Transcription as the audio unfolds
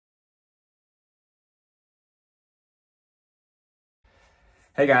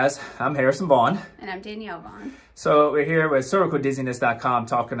Hey guys, I'm Harrison Vaughn. And I'm Danielle Vaughn. So we're here with cervicaldizziness.com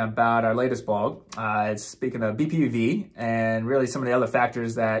talking about our latest blog. It's speaking of BPPV and really some of the other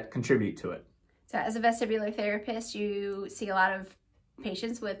factors that contribute to it. So as a vestibular therapist, you see a lot of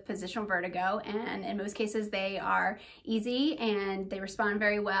patients with positional vertigo, and in most cases they are easy and they respond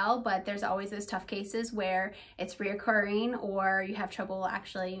very well, but there's always those tough cases where it's reoccurring or you have trouble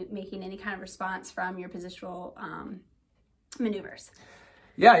actually making any kind of response from your positional maneuvers.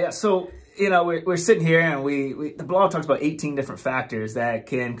 Yeah. So, we're sitting here and the blog talks about 18 different factors that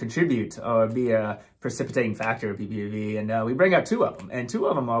can contribute or be a precipitating factor of BPPV. And we bring out two of them. And two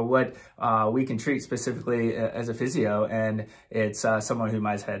of them are what we can treat specifically as a physio. And it's someone who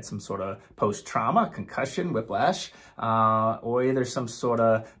might have had some sort of post-trauma, concussion, whiplash, or either some sort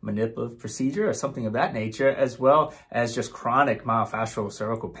of manipulative procedure or something of that nature, as well as just chronic myofascial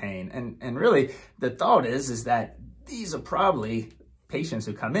cervical pain. And really, the thought is that these are probably patients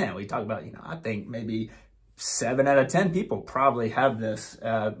who come in. We talk about, I think maybe 7 out of 10 people probably have this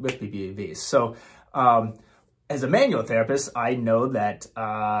with BPPV. So as a manual therapist, I know that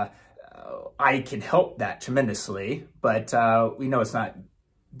I can help that tremendously, but we know it's not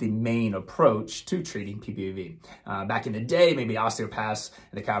the main approach to treating BPPV. Back in the day, maybe osteopaths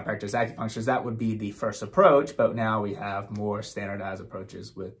and the chiropractors, acupuncturists, that would be the first approach, but now we have more standardized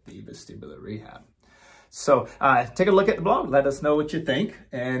approaches with the vestibular rehab. So take a look at the blog, let us know what you think,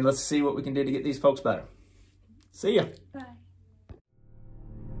 and let's see what we can do to get these folks better. See ya. Bye.